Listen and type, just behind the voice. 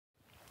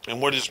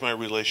And what is my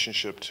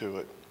relationship to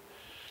it,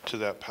 to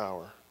that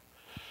power?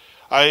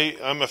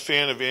 I'm a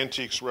fan of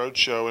Antiques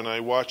Roadshow, and I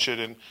watch it,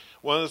 and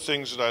one of the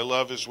things that I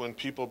love is when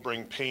people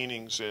bring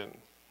paintings in,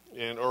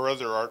 or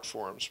other art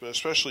forms, but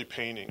especially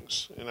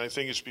paintings. And I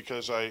think it's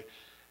because I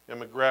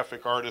am a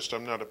graphic artist.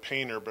 I'm not a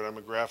painter, but I'm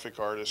a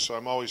graphic artist, so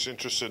I'm always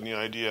interested in the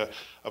idea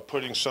of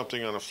putting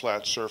something on a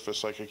flat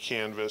surface like a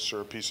canvas or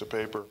a piece of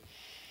paper.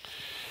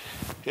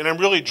 And I'm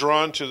really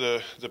drawn to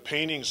the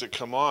paintings that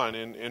come on,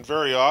 and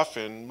very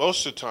often,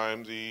 most of the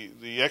time,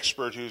 the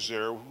expert who's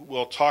there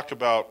will talk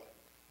about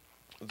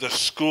the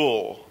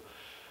school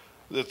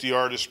that the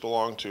artist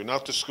belonged to.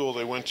 Not the school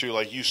they went to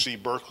like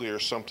UC Berkeley or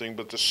something,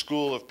 but the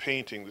school of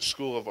painting, the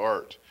school of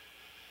art.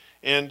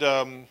 And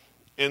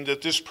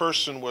that this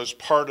person was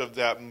part of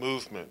that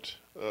movement,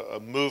 a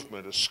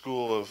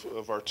school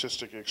of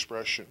artistic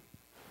expression.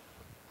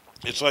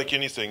 It's like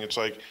anything. It's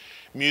like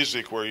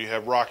music where you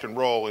have rock and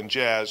roll and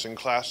jazz and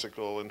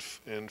classical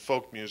and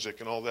folk music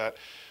and all that.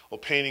 Well,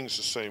 painting's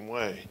the same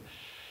way.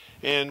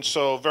 And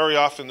so very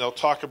often they'll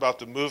talk about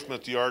the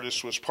movement the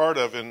artist was part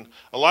of, and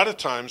a lot of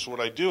times what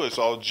I do is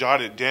I'll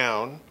jot it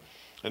down,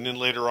 and then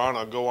later on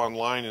I'll go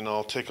online and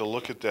I'll take a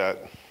look at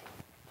that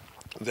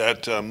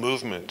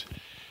movement.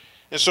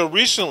 And so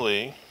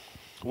recently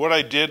what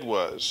I did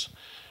was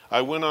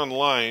I went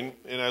online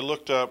and I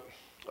looked up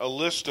a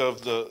list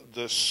of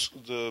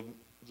the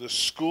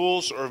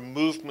schools or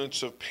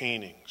movements of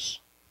paintings,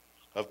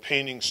 of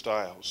painting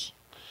styles.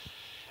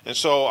 And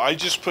so I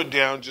just put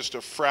down just a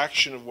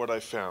fraction of what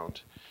I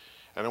found,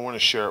 and I want to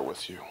share it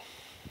with you.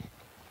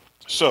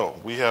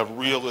 So we have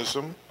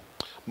realism,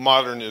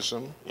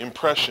 modernism,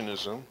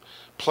 impressionism,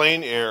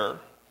 plein air,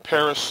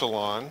 Paris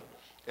salon,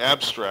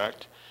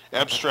 abstract,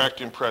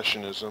 abstract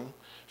impressionism,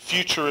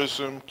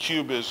 futurism,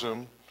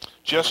 cubism,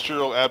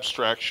 gestural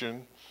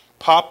abstraction,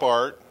 pop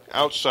art,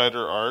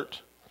 outsider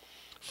art,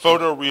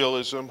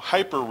 photorealism,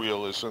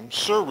 hyperrealism,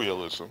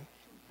 surrealism,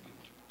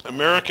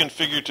 American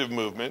figurative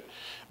movement,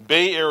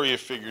 Bay Area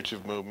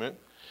figurative movement,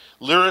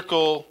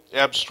 lyrical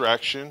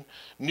abstraction,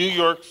 New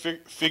York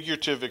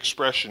figurative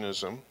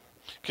expressionism,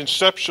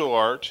 conceptual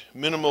art,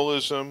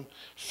 minimalism,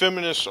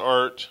 feminist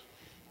art,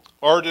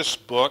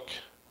 artist book,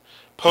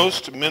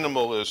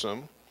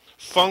 post-minimalism,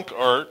 funk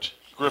art,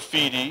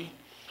 graffiti,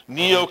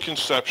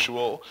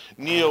 neo-conceptual,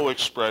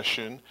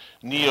 neo-expression,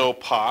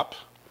 neo-pop,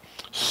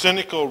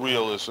 cynical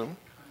realism,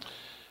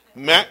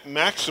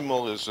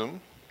 maximalism,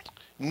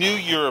 New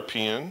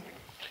European,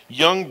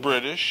 Young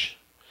British,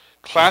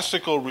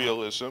 classical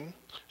realism,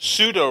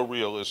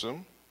 pseudo-realism,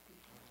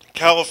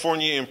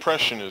 California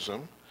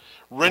Impressionism,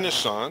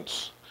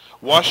 Renaissance,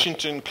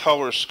 Washington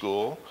Color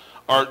School,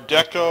 Art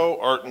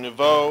Deco, Art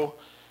Nouveau,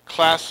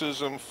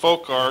 Classism,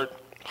 Folk Art,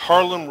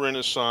 Harlem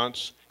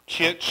Renaissance,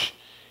 Kitsch,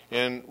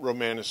 and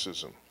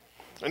Romanticism.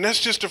 And that's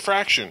just a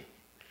fraction.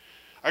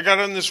 I got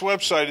on this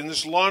website and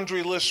this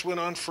laundry list went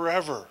on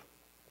forever.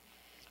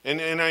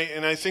 And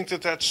I think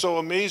that that's so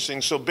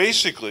amazing. So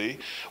basically,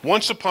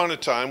 once upon a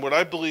time, what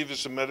I believe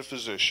as a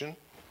metaphysician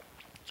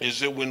is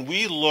that when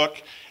we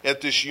look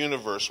at this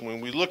universe, when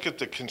we look at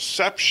the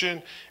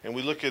conception and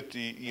we look at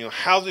the,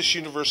 how this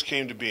universe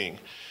came to being,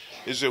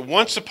 is that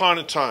once upon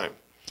a time,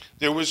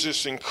 there was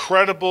this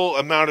incredible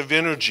amount of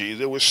energy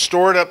that was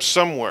stored up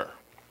somewhere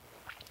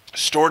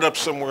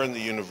in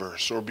the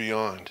universe or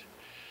beyond.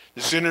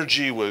 This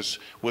energy was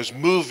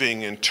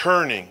moving and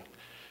turning,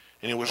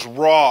 and it was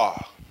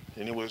raw.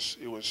 And it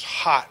was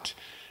hot,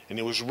 and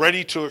it was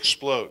ready to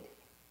explode.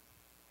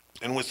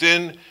 And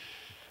within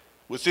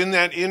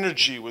that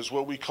energy was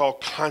what we call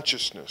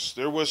consciousness.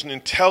 There was an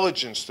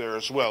intelligence there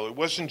as well. It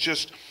wasn't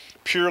just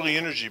purely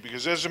energy,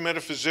 because as a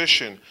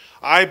metaphysician,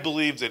 I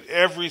believe that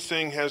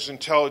everything has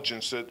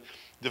intelligence, that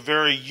the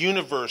very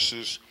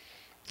universe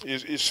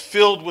is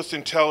filled with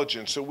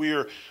intelligence, that we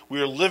are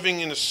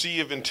living in a sea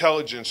of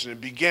intelligence, and it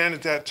began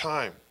at that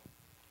time.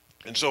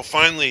 And so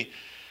finally,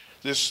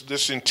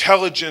 this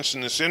intelligence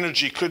and this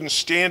energy couldn't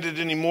stand it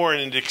anymore,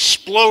 and it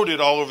exploded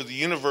all over the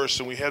universe,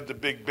 and we had the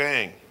Big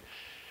Bang.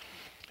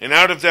 And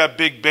out of that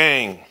Big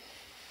Bang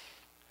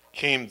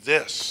came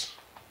this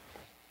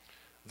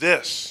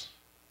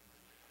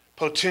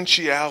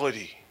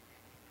potentiality,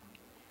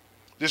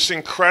 this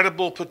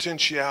incredible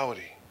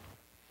potentiality.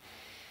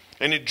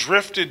 And it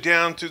drifted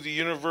down through the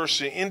universe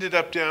and ended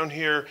up down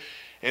here,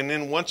 and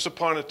then once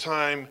upon a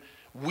time,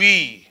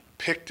 we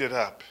picked it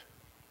up.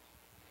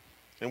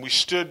 And we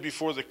stood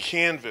before the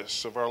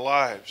canvas of our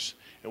lives,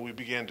 and we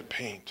began to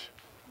paint.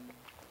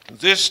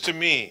 This, to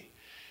me,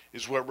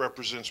 is what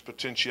represents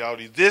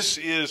potentiality. This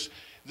is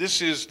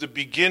the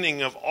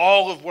beginning of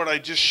all of what I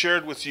just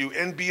shared with you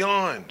and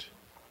beyond.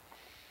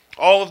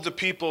 All of the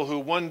people who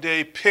one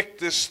day picked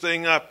this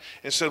thing up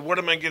and said, what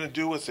am I going to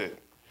do with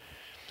it?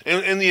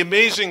 And the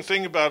amazing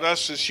thing about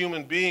us as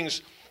human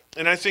beings,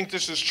 and I think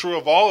this is true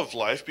of all of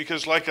life,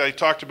 because like I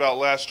talked about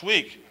last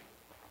week,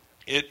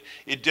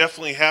 it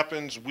definitely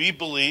happens. We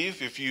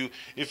believe, if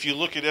you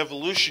look at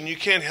evolution, you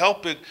can't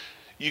help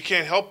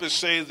but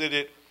say that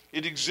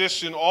it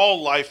exists in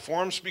all life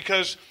forms,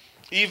 because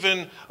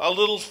even a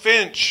little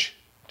finch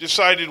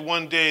decided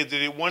one day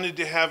that it wanted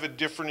to have a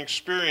different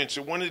experience.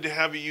 It wanted to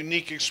have a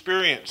unique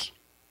experience.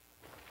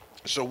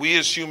 So we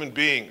as human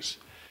beings,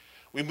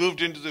 we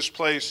moved into this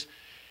place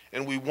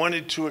and we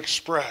wanted to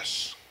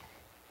express.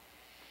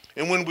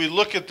 And when we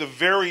look at the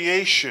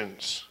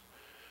variations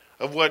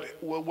of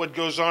what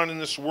goes on in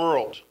this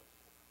world,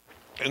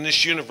 in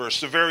this universe,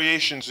 the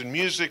variations in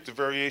music, the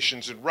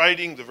variations in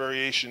writing, the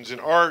variations in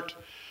art,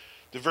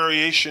 the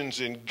variations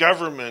in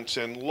governments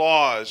and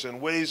laws and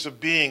ways of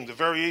being, the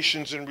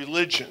variations in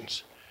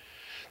religions,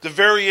 the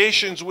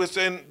variations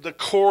within the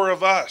core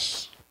of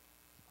us,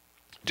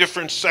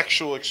 different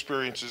sexual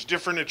experiences,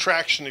 different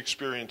attraction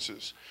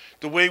experiences,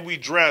 the way we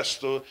dress,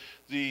 the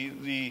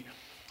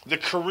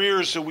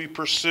careers that we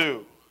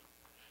pursue,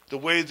 the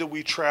way that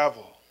we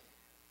travel.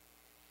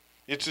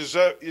 It's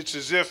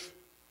as if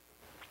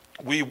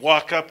we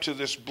walk up to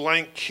this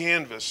blank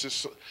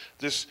canvas,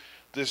 this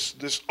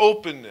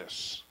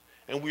openness,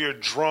 and we are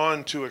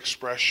drawn to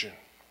expression.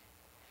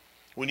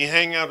 When you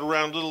hang out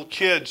around little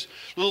kids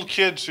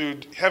who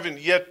haven't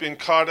yet been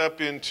caught up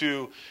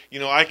into,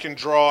 I can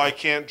draw, I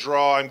can't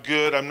draw, I'm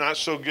good, I'm not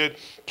so good.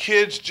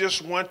 Kids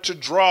just want to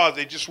draw.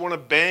 They just want to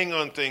bang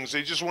on things.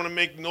 They just want to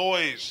make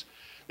noise.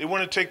 They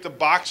want to take the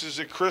boxes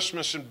at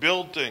Christmas and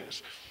build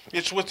things.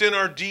 It's within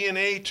our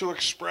DNA to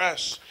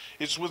express.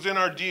 It's within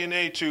our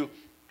DNA to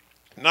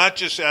not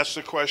just ask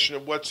the question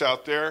of what's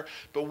out there,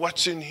 but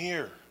what's in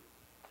here.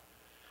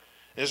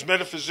 As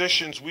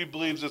metaphysicians, we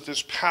believe that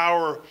this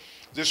power,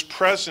 this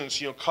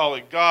presence, call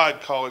it God,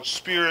 call it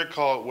spirit,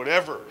 call it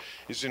whatever,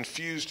 is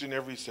infused in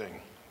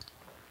everything.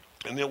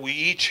 And that we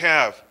each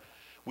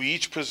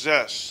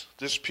possess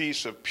this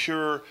piece of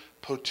pure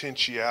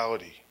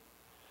potentiality.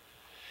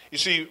 You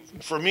see,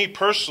 for me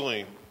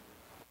personally,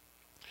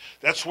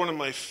 that's one of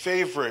my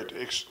favorite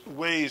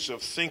ways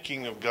of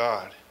thinking of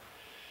God.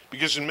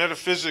 Because in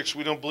metaphysics,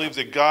 we don't believe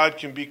that God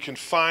can be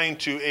confined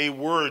to a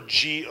word,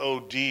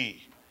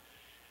 G-O-D.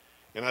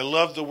 And I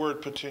love the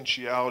word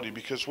potentiality,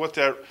 because what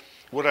I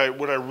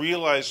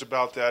realize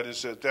about that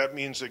is that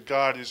means that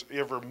God is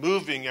ever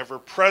moving, ever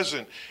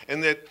present,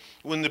 and that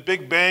when the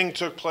Big Bang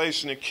took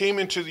place and it came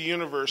into the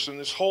universe and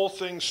this whole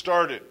thing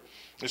started,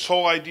 this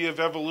whole idea of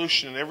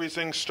evolution and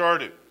everything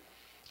started,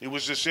 it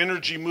was this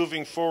energy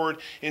moving forward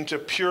into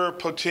pure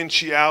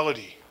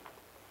potentiality.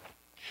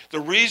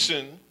 The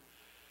reason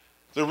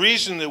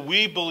that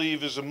we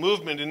believe is a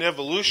movement in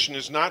evolution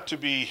is not to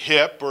be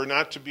hip or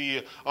not to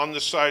be on the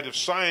side of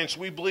science.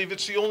 We believe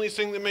it's the only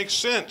thing that makes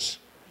sense.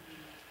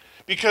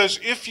 Because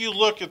if you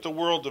look at the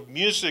world of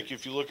music,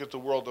 if you look at the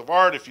world of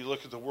art, if you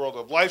look at the world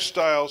of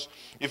lifestyles,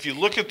 if you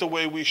look at the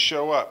way we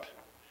show up,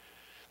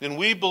 then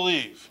we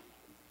believe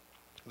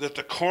that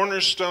the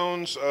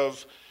cornerstones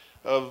of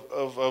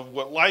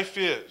what life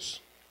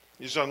is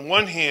on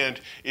one hand,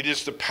 it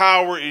is the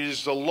power, it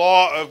is the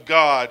law of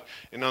God,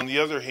 and on the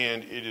other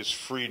hand, it is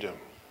freedom.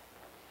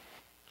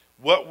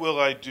 What will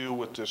I do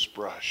with this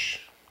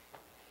brush?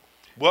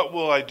 What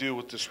will I do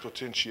with this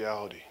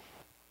potentiality?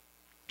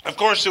 Of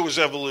course, it was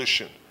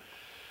evolution.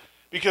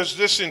 Because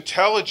this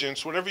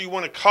intelligence, whatever you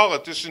want to call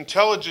it, this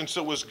intelligence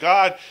that was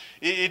God,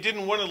 it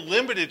didn't want to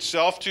limit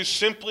itself to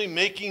simply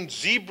making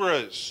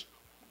zebras.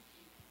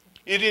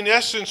 It, in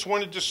essence,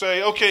 wanted to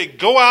say, okay,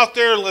 go out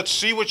there, let's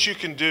see what you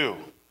can do.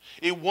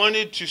 It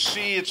wanted to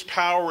see its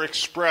power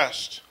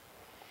expressed.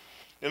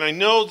 And I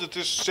know that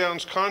this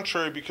sounds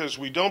contrary because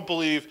we don't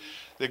believe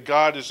that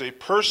God is a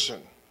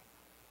person.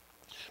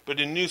 But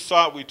in New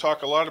Thought, we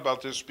talk a lot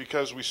about this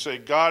because we say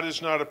God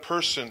is not a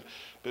person,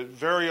 but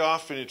very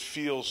often it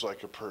feels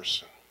like a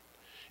person.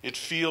 It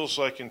feels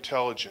like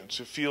intelligence.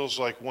 It feels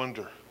like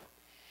wonder.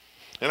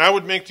 And I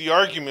would make the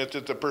argument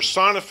that the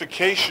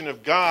personification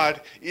of God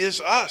is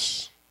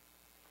us.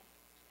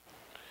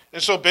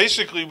 And so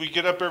basically we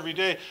get up every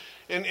day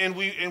and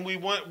we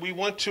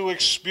want to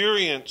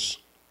experience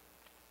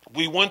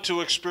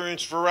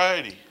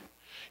variety.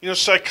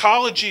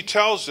 Psychology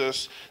tells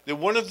us that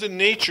one of the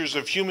natures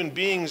of human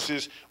beings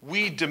is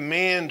we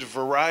demand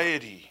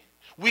variety.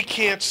 We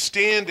can't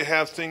stand to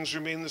have things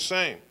remain the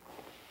same.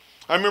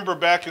 I remember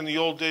back in the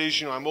old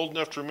days, I'm old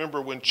enough to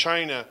remember when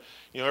China,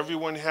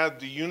 everyone had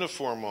the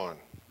uniform on.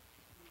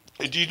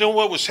 Do you know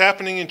what was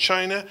happening in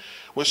China?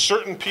 Was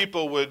certain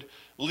people would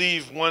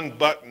leave one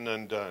button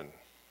undone.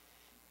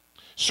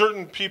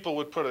 Certain people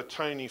would put a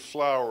tiny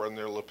flower on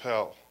their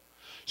lapel.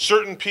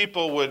 Certain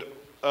people would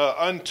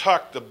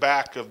untuck the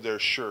back of their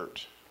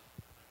shirt.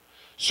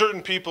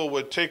 Certain people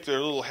would take their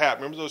little hat.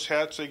 Remember those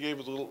hats they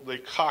gave? They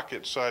cock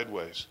it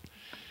sideways.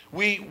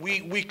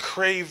 We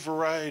crave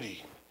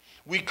variety.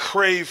 We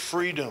crave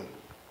freedom.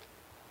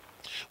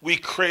 We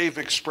crave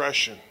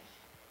expression.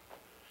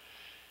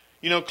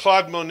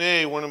 Claude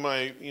Monet, one of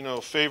my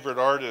favorite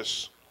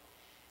artists,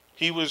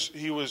 he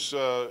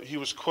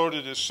was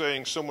quoted as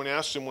saying, someone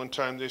asked him one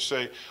time, they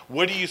say,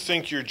 "What do you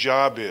think your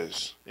job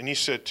is?" And he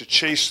said, "To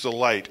chase the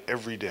light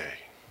every day.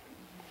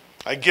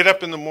 I get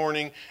up in the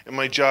morning and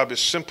my job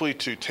is simply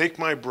to take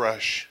my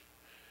brush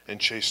and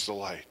chase the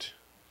light."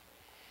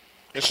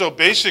 And so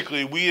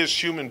basically we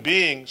as human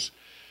beings,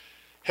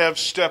 have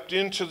stepped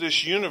into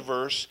this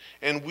universe,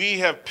 and we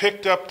have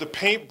picked up the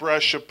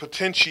paintbrush of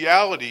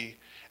potentiality,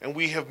 and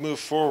we have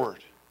moved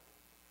forward.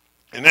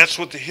 And that's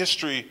what the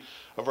history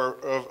of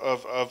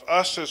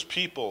us as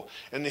people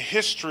and the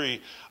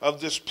history of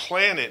this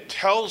planet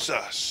tells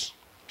us.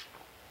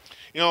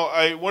 You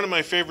know, one of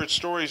my favorite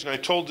stories, and I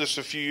told this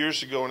a few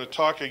years ago in a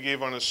talk I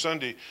gave on a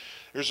Sunday,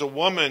 there's a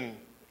woman,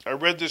 I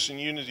read this in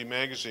Unity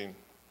magazine.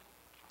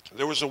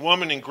 There was a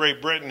woman in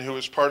Great Britain who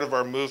was part of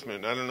our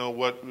movement. I don't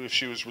know if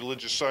she was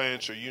religious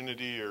science or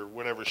Unity or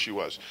whatever she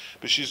was,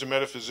 but she's a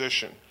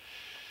metaphysician.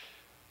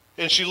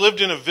 And she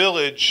lived in a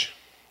village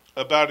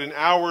about an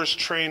hour's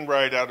train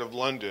ride out of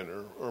London,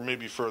 or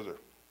maybe further.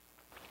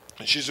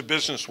 And she's a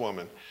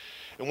businesswoman.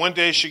 And one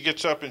day she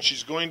gets up and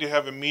she's going to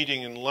have a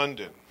meeting in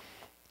London.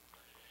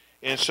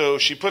 And so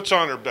she puts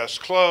on her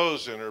best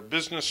clothes and her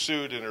business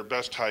suit and her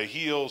best high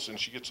heels, and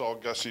she gets all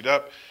gussied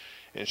up.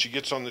 And she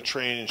gets on the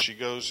train and she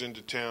goes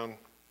into town,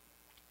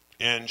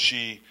 and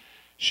she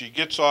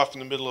gets off in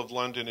the middle of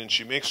London, and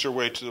she makes her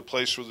way to the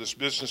place where this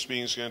business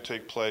meeting is going to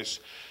take place,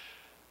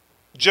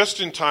 just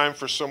in time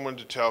for someone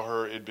to tell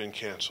her it had been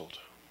canceled.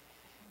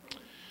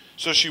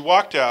 So she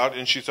walked out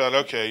and she thought,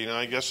 okay,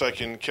 I guess I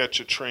can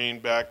catch a train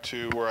back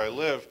to where I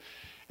live.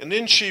 And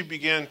then she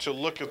began to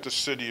look at the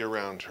city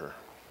around her.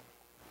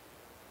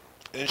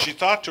 And she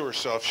thought to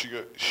herself,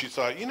 she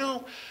thought,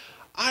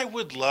 I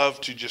would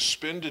love to just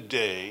spend a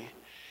day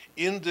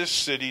in this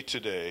city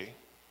today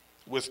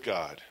with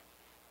God.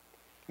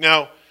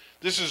 Now,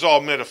 this is all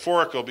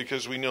metaphorical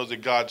because we know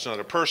that God's not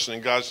a person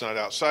and God's not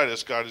outside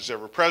us. God is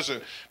ever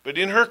present. But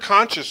in her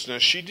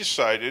consciousness, she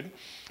decided,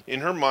 in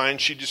her mind,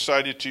 she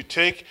decided to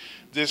take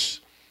this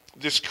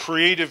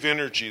creative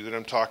energy that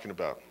I'm talking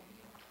about.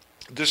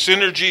 This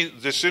energy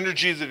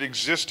that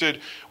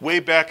existed way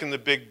back in the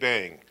Big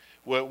Bang.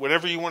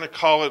 Whatever you want to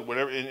call it,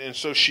 whatever. And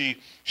so she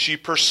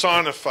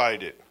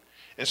personified it.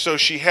 And so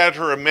she had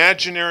her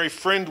imaginary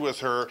friend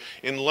with her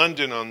in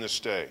London on this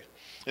day.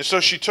 And so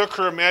she took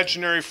her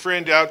imaginary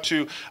friend out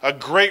to a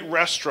great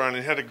restaurant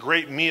and had a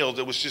great meal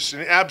that was just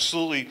an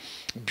absolutely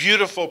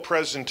beautiful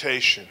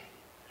presentation.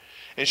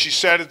 And she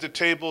sat at the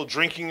table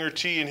drinking her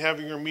tea and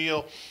having her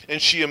meal,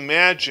 and she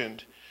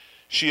imagined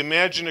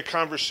a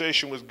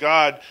conversation with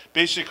God,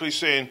 basically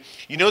saying,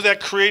 that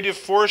creative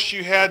force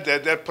you had,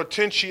 that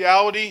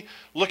potentiality,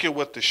 look at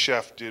what the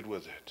chef did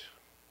with it.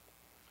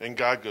 And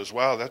God goes,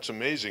 wow, that's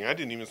amazing. I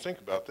didn't even think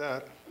about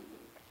that.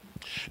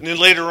 And then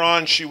later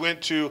on, she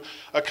went to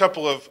a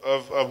couple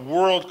of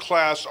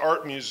world-class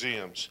art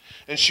museums.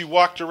 And she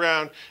walked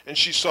around and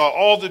she saw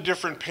all the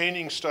different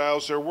painting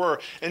styles there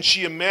were. And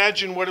she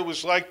imagined what it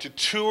was like to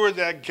tour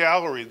that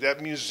gallery,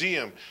 that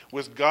museum,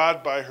 with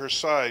God by her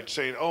side,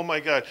 saying, oh my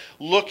God,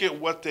 look at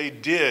what they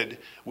did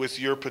with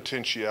your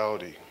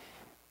potentiality.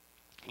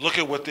 Look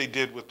at what they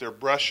did with their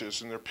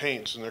brushes and their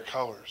paints and their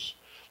colors.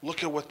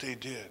 Look at what they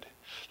did.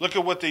 Look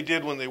at what they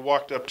did when they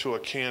walked up to a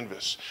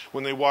canvas,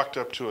 when they walked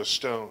up to a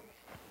stone.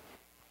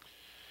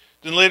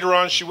 Then later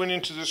on, she went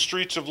into the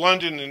streets of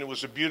London, and it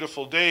was a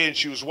beautiful day, and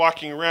she was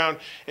walking around,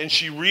 and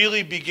she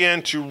really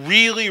began to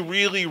really,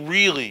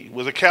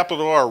 with a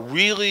capital R,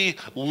 really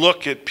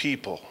look at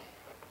people.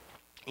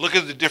 Look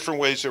at the different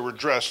ways they were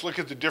dressed. Look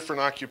at the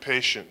different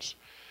occupations,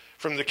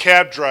 from the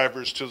cab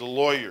drivers to the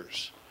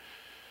lawyers,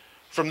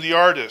 from the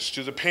artists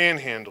to the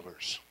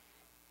panhandlers,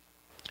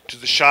 to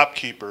the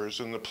shopkeepers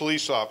and the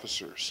police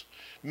officers,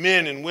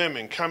 men and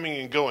women coming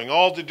and going,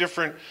 all the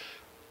different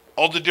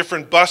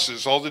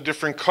buses, all the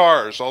different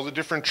cars, all the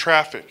different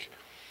traffic,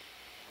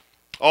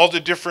 all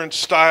the different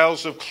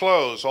styles of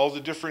clothes, all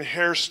the different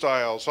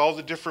hairstyles, all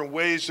the different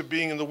ways of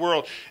being in the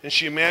world. And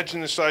she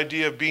imagined this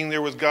idea of being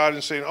there with God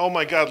and saying, oh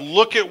my God,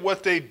 look at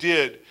what they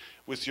did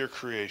with your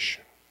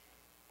creation.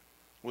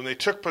 When they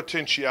took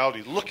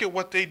potentiality, look at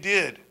what they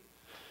did.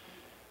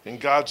 And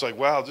God's like,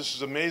 wow, this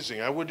is amazing.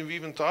 I wouldn't have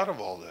even thought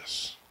of all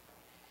this.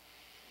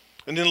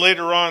 And then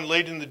later on,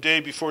 late in the day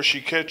before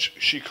she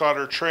caught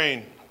her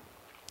train,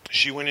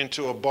 she went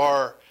into a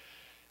bar,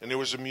 and there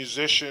was a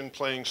musician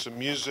playing some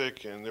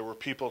music, and there were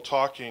people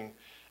talking,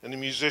 and the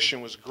musician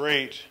was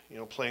great,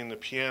 playing the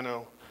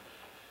piano.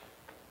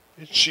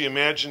 And she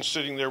imagined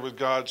sitting there with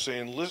God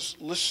saying,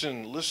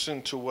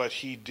 listen to what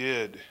he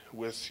did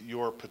with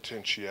your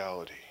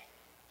potentiality.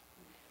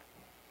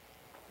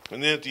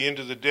 And then at the end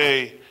of the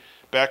day,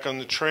 back on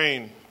the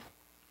train,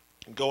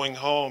 going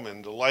home,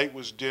 and the light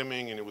was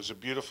dimming, and it was a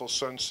beautiful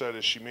sunset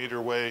as she made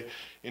her way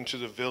into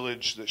the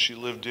village that she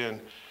lived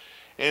in.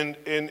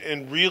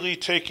 And really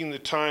taking the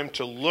time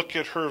to look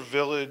at her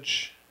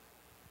village,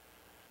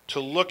 to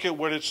look at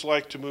what it's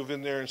like to move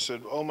in there, and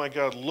said, oh my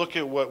God, look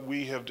at what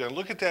we have done.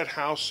 Look at that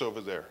house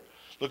over there.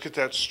 Look at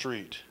that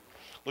street.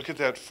 Look at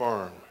that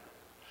farm.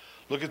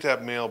 Look at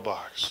that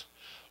mailbox.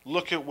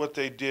 Look at what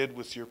they did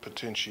with your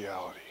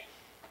potentiality.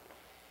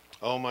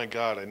 Oh my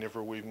God, I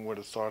never even would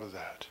have thought of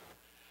that.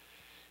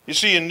 You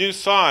see, in New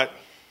Thought,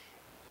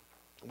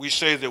 we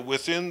say that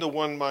within the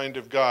one mind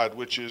of God,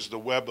 which is the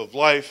web of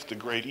life, the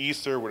great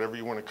ether, whatever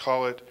you want to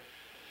call it,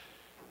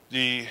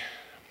 the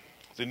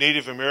The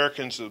Native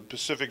Americans of the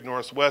Pacific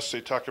Northwest,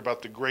 they talk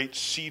about the great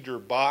cedar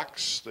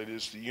box that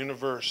is the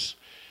universe,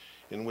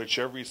 in which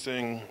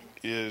everything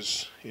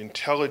is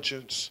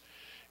intelligence.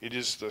 It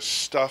is the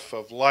stuff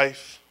of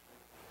life.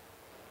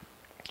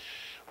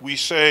 We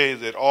say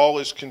that all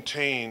is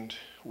contained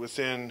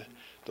within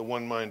the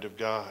one mind of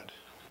God.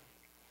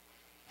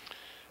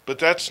 But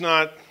that's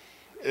not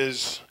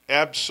as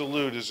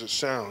absolute as it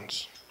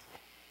sounds.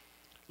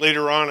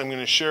 Later on, I'm going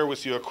to share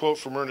with you a quote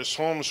from Ernest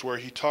Holmes where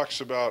he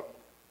talks about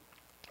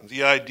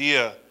the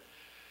idea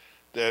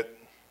that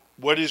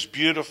what is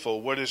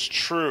beautiful, what is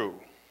true,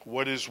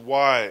 what is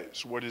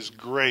wise, what is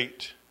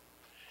great,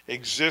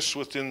 exists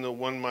within the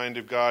one mind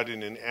of God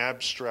in an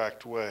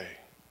abstract way.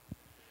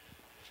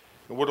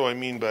 And what do I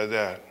mean by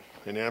that?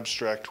 An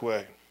abstract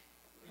way.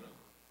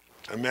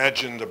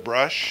 Imagine the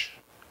brush.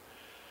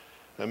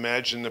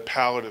 Imagine the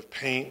palette of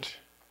paint.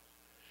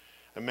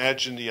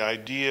 Imagine the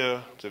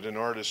idea that an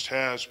artist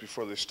has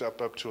before they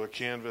step up to a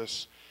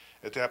canvas.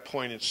 At that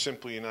point, it's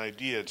simply an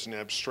idea. It's an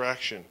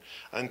abstraction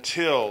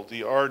until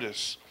the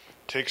artist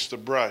takes the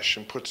brush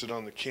and puts it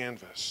on the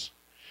canvas.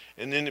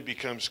 And then it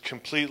becomes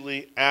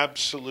completely,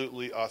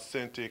 absolutely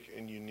authentic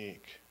and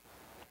unique.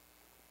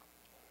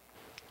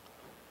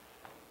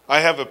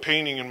 I have a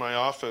painting in my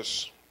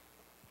office.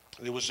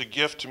 It was a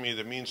gift to me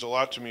that means a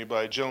lot to me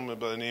by a gentleman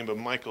by the name of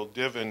Michael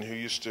Diven, who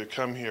used to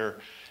come here,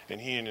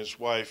 and he and his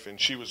wife, and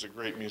she was a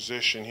great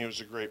musician, he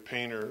was a great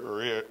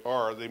painter,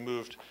 they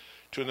moved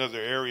to another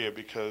area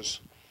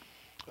because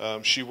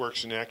she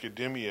works in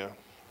academia,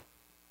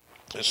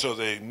 and so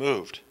they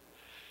moved.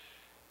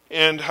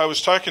 And I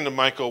was talking to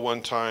Michael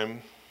one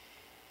time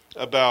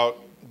about,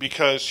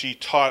 because he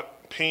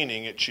taught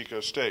painting at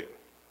Chico State.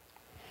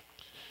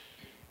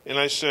 And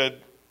I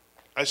said,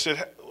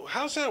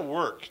 how does that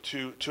work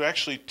to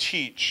actually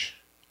teach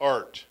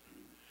art?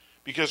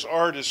 Because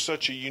art is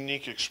such a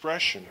unique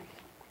expression.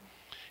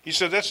 He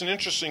said, that's an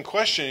interesting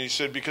question. He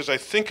said, because I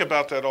think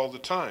about that all the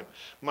time.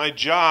 My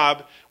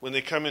job when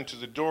they come into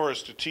the door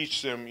is to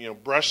teach them,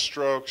 brush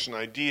strokes and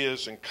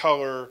ideas and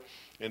color,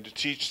 and to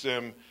teach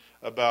them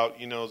about,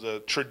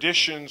 the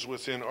traditions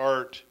within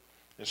art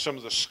and some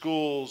of the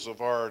schools of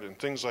art and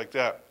things like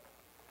that.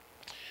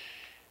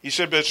 He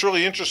said, but it's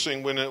really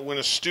interesting when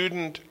a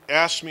student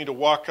asks me to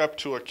walk up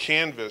to a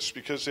canvas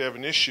because they have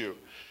an issue.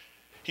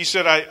 He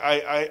said,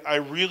 I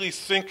really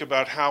think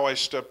about how I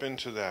step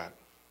into that.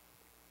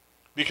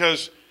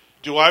 Because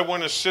do I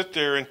want to sit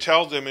there and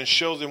tell them and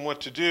show them what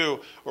to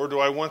do, or do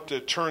I want to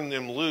turn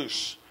them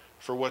loose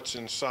for what's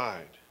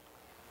inside?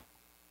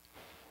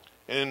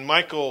 And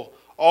Michael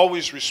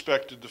always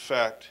respected the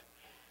fact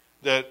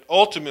that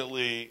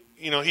ultimately,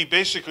 he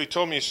basically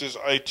told me, he says,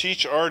 I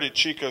teach art at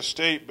Chico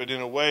State, but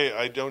in a way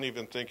I don't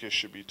even think it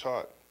should be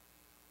taught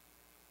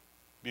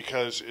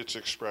because it's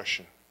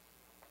expression.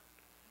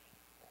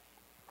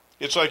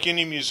 It's like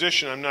any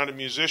musician. I'm not a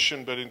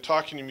musician, but in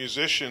talking to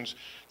musicians,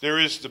 there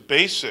is the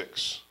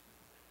basics,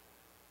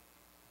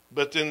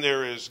 but then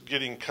there is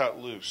getting cut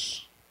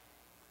loose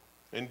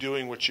and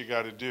doing what you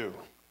got to do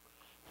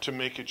to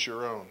make it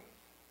your own.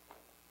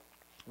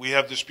 We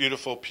have this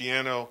beautiful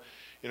piano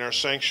in our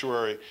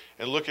sanctuary,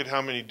 and look at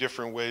how many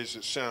different ways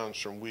it sounds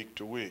from week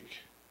to week,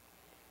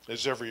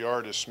 as every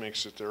artist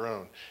makes it their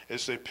own,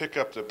 as they pick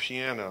up the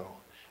piano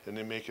and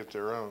they make it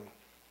their own.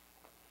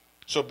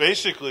 So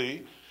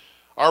basically,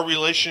 our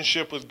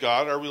relationship with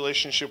God, our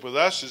relationship with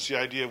us is the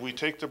idea we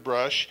take the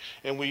brush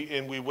and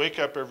we wake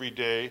up every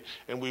day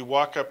and we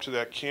walk up to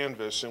that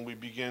canvas and we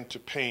begin to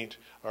paint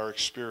our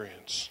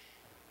experience.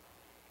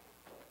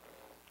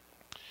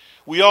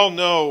 We all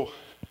know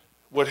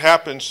what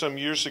happened some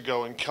years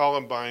ago in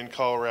Columbine,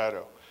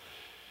 Colorado,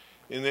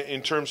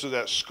 in terms of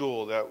that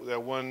school,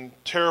 that one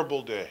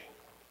terrible day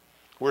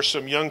where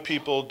some young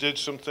people did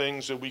some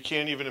things that we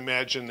can't even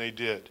imagine they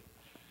did.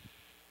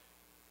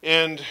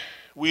 And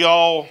we've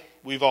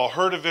all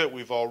heard of it,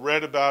 we've all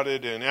read about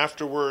it, and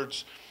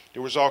afterwards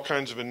there was all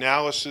kinds of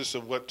analysis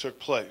of what took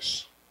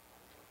place.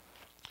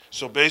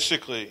 So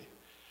basically,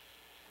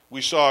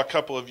 we saw a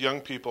couple of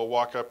young people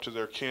walk up to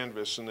their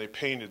canvas and they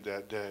painted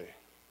that day.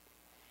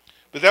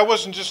 But that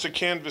wasn't just a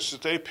canvas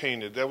that they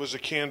painted. That was a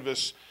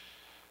canvas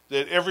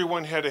that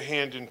everyone had a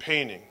hand in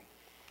painting.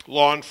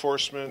 Law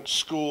enforcement,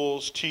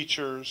 schools,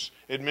 teachers,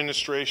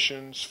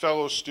 administrations,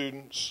 fellow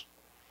students.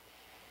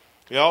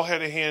 They all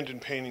had a hand in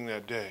painting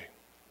that day.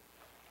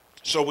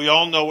 So we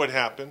all know what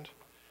happened.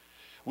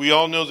 We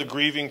all know the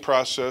grieving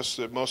process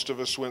that most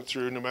of us went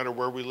through, no matter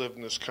where we live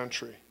in this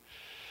country.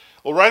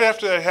 Well, right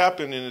after that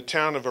happened in the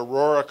town of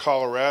Aurora,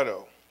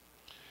 Colorado,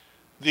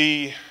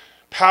 the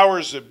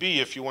powers that be,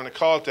 if you want to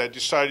call it that,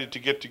 decided to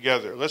get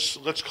together.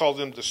 Let's call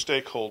them the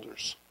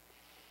stakeholders.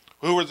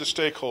 Who were the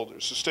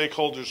stakeholders? The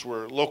stakeholders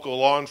were local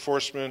law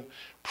enforcement,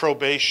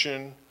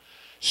 probation,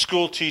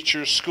 school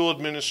teachers, school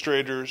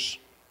administrators,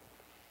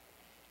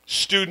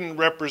 student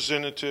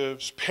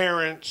representatives,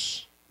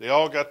 parents. They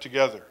all got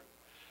together.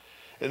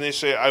 And they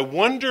say, I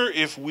wonder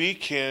if we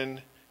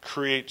can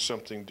create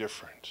something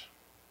different.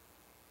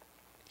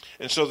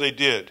 And so they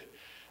did.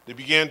 They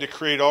began to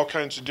create all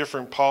kinds of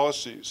different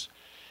policies.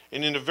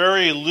 And in a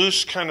very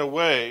loose kind of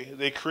way,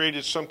 they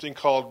created something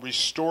called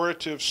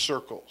restorative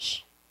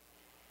circles.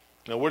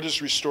 Now, what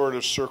does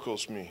restorative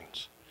circles mean?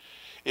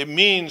 It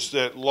means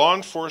that law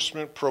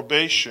enforcement,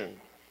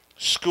 probation,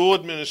 school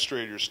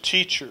administrators,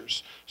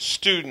 teachers,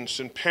 students,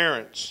 and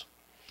parents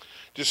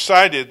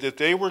decided that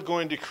they were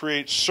going to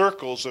create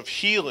circles of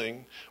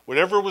healing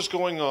whatever was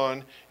going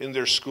on in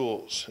their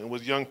schools and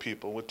with young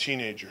people, with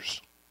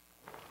teenagers.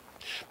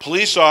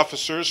 Police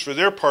officers, for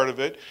their part of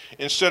it,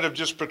 instead of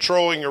just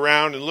patrolling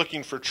around and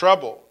looking for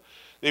trouble,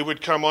 they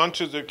would come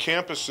onto the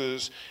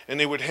campuses and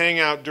they would hang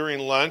out during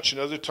lunch,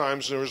 and other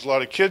times there was a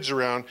lot of kids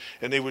around,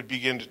 and they would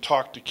begin to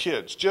talk to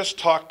kids. Just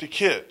talk to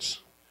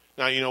kids.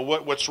 Now,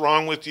 what's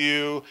wrong with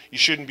you? You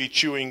shouldn't be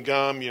chewing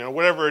gum,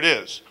 whatever it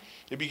is.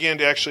 They began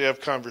to actually have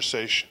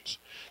conversations.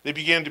 They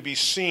began to be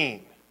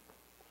seen.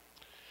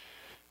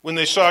 When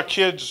they saw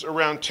kids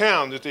around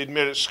town that they'd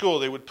met at school,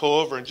 they would pull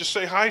over and just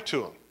say hi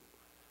to them.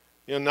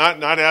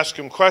 Not ask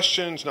them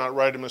questions, not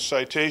write them a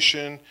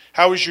citation.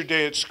 How was your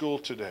day at school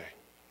today?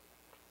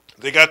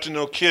 They got to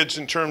know kids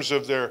in terms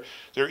of their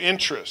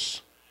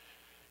interests,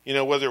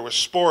 whether it was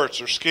sports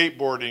or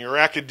skateboarding or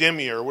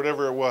academia or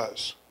whatever it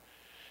was.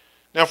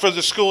 Now, for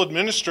the school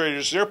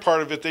administrators, their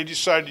part of it, they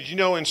decided,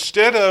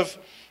 instead of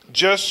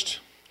just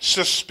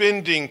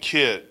suspending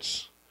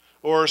kids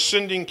or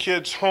sending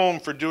kids home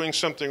for doing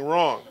something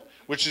wrong,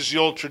 which is the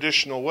old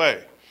traditional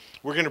way,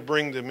 we're going to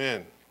bring them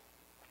in.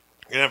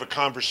 We're going to have a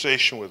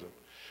conversation with them.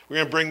 We're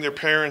going to bring their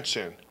parents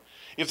in.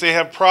 If they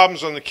have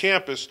problems on the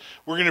campus,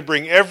 we're going to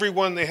bring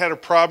everyone they had a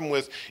problem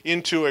with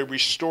into a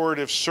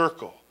restorative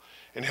circle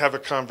and have a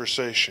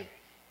conversation.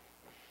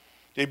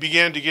 They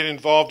began to get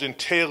involved in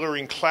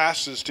tailoring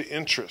classes to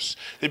interests.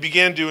 They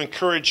began to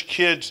encourage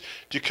kids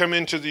to come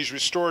into these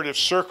restorative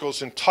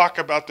circles and talk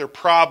about their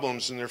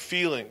problems and their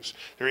feelings,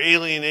 their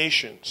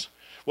alienations,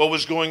 what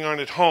was going on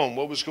at home,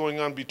 what was going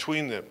on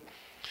between them.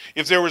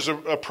 If there was a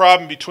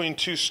problem between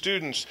two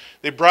students,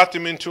 they brought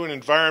them into an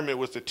environment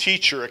with a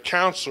teacher, a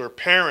counselor,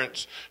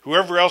 parents,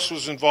 whoever else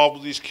was involved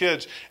with these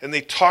kids, and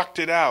they talked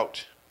it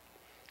out.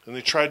 And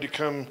they tried to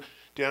come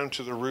down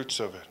to the roots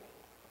of it.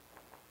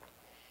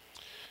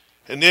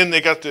 And then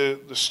they got the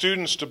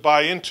students to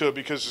buy into it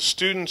because the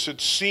students had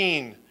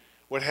seen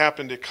what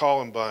happened at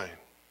Columbine.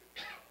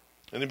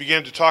 And they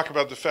began to talk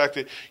about the fact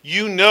that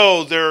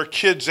there are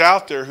kids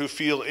out there who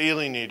feel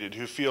alienated,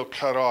 who feel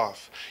cut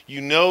off.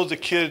 The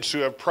kids who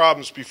have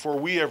problems before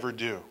we ever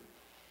do.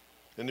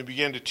 And they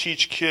began to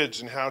teach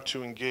kids in how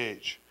to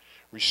engage.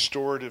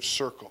 Restorative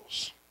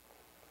circles.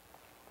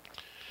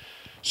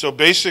 So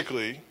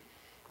basically,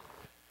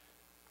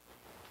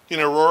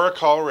 in Aurora,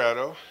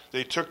 Colorado,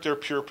 they took their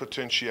pure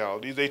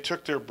potentiality, they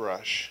took their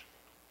brush,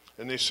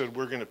 and they said,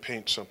 we're going to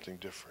paint something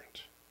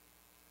different.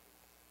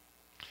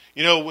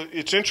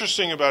 It's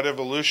interesting about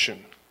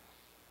evolution.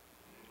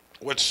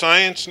 What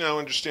science now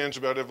understands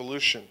about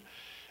evolution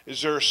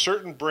is there are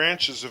certain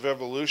branches of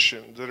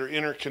evolution that are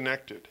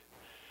interconnected.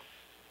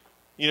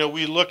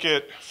 We look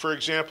at, for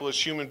example,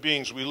 as human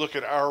beings, we look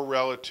at our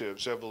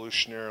relatives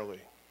evolutionarily.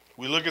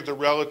 We look at the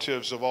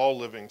relatives of all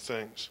living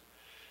things.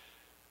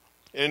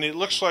 And it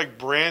looks like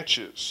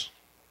branches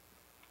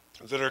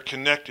that are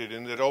connected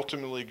and that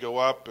ultimately go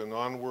up and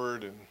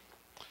onward.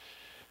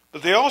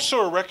 But they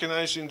also are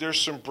recognizing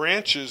there's some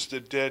branches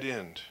that dead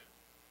end.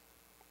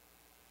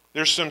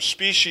 There's some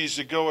species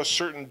that go a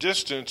certain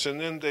distance and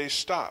then they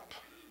stop.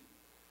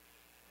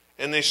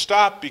 And they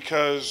stop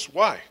because,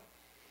 why?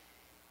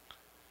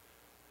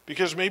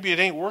 Because maybe it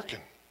ain't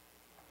working.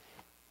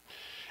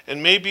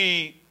 And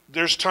maybe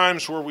there's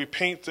times where we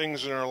paint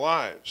things in our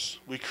lives.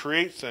 We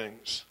create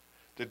things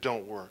that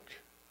don't work.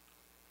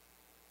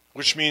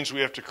 Which means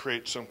we have to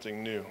create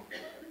something new.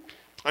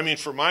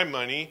 For my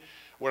money,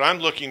 what I'm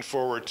looking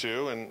forward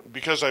to, and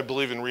because I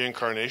believe in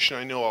reincarnation,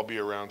 I know I'll be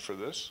around for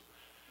this.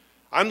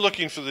 I'm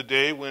looking for the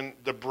day when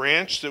the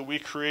branch that we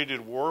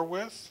created war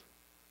with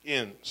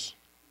ends.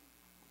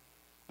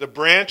 The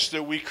branch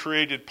that we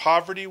created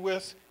poverty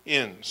with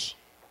ends.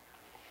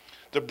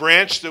 The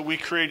branch that we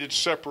created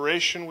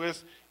separation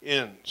with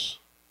ends.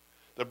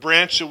 The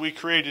branch that we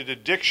created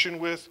addiction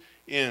with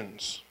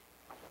ends.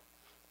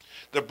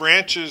 The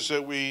branches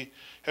that we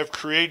have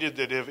created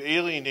that have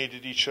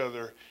alienated each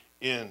other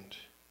end.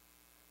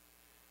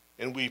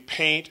 And we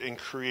paint and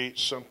create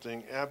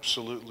something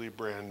absolutely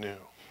brand new.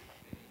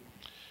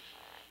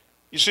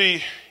 You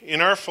see, in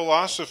our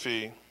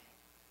philosophy,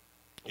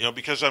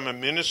 because I'm a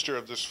minister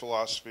of this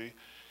philosophy,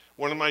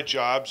 one of my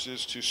jobs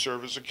is to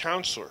serve as a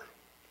counselor.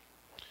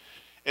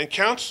 And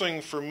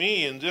counseling for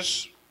me in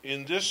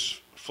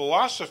this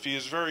philosophy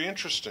is very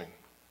interesting.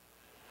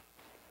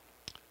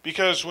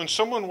 Because when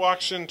someone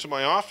walks into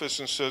my office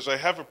and says, I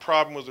have a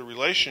problem with a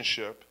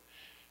relationship,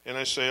 and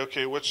I say,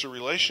 okay, what's the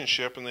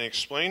relationship? And they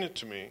explain it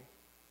to me.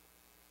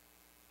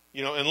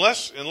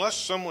 Unless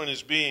someone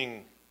is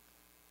being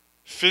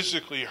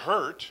physically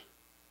hurt,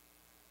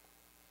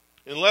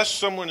 unless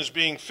someone is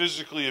being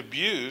physically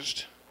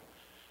abused,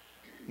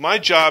 my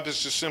job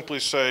is to simply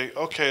say,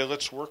 okay,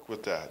 let's work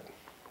with that.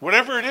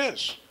 Whatever it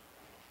is.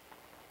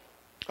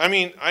 I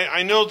mean,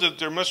 I know that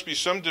there must be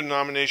some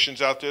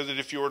denominations out there that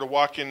if you were to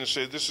walk in and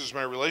say, this is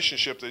my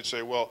relationship, they'd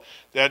say, well,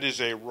 that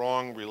is a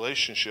wrong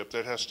relationship.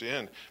 That has to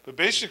end. But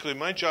basically,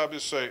 my job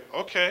is to say,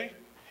 okay,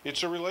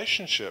 it's a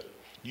relationship.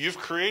 You've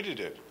created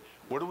it.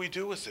 What do we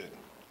do with it?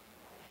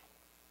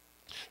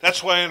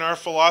 That's why in our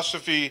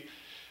philosophy,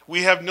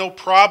 we have no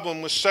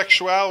problem with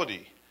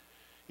sexuality.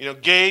 You know,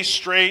 gay,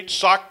 straight,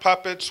 sock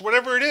puppets,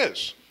 whatever it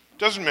is.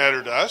 Doesn't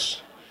matter to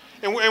us.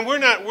 And we're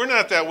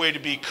not that way to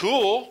be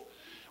cool.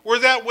 We're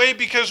that way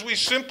because we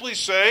simply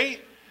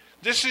say,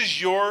 this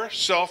is your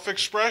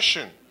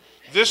self-expression.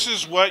 This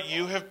is what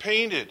you have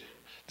painted.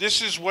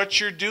 This is what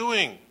you're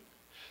doing.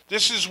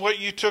 This is what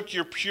you took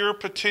your pure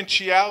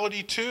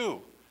potentiality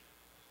to.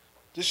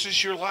 This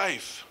is your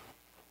life.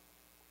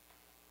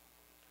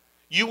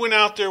 You went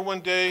out there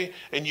one day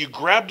and you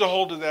grabbed a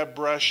hold of that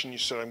brush and you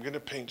said, I'm going to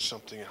paint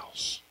something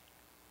else.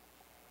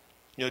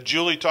 You know,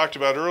 Julie talked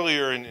about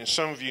earlier, and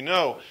some of you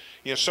know,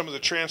 some of the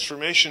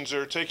transformations that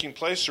are taking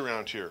place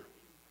around here.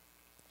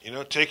 You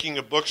know, taking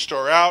a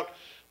bookstore out,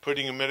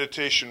 putting a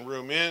meditation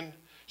room in,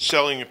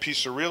 selling a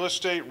piece of real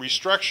estate,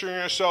 restructuring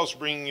ourselves,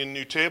 bringing in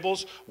new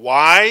tables.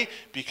 Why?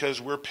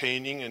 Because we're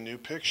painting a new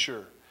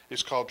picture.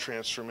 It's called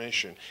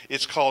transformation.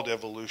 It's called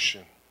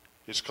evolution.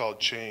 It's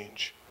called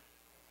change.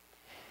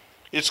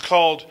 It's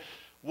called,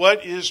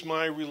 what is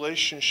my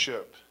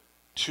relationship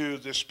to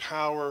this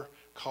power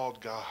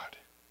called God?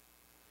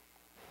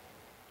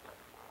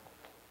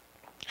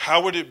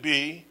 How would it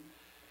be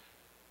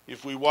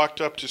if we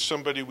walked up to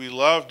somebody we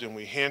loved and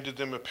we handed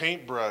them a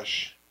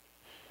paintbrush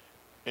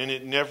and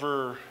it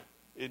never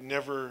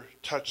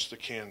touched the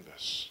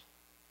canvas?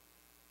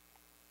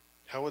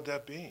 How would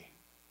that be?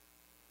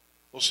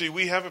 Well, see,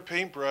 we have a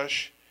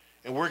paintbrush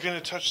and we're going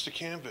to touch the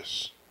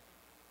canvas.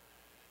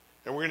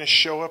 And we're going to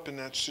show up in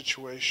that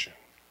situation.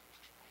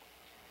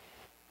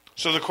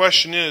 So the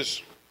question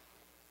is,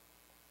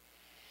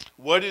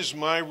 what is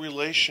my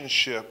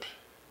relationship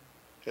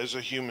as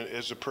a human,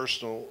 as a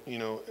personal,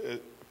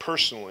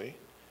 personally?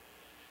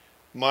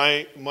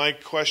 My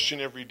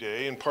question every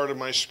day, and part of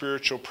my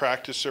spiritual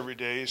practice every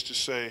day, is to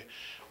say,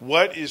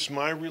 what is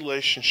my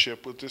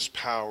relationship with this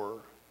power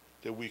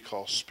that we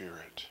call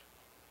spirit?